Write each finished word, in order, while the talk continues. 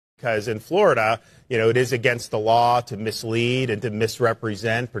because in Florida, it is against the law to mislead and to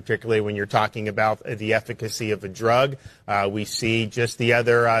misrepresent, particularly when you're talking about the efficacy of a drug. We see just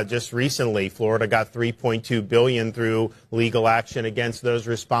recently, Florida got $3.2 billion through legal action against those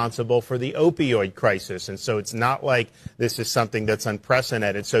responsible for the opioid crisis. And so it's not like this is something that's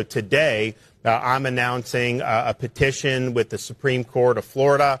unprecedented. So today, I'm announcing a petition with the Supreme Court of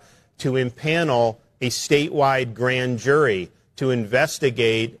Florida to impanel a statewide grand jury to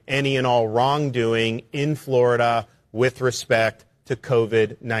investigate any and all wrongdoing in Florida with respect to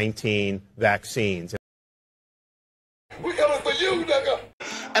COVID-19 vaccines. We're coming for you, nigga.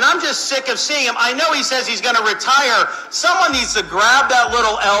 And I'm just sick of seeing him. I know he says he's going to retire. Someone needs to grab that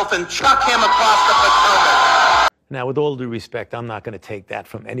little elf and chuck him across the Potomac. Now, with all due respect, I'm not going to take that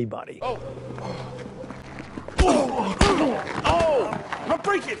from anybody. Oh, I'm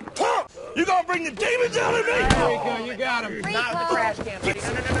freaking pump! You gonna bring the demons out of me? There you go, you got him. Not with the trash can, buddy. No.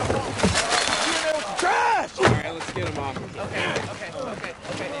 Trash! All right, let's get him off. Okay.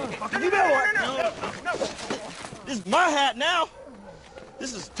 You know what? No. This is my hat now.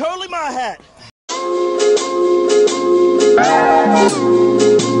 This is totally my hat.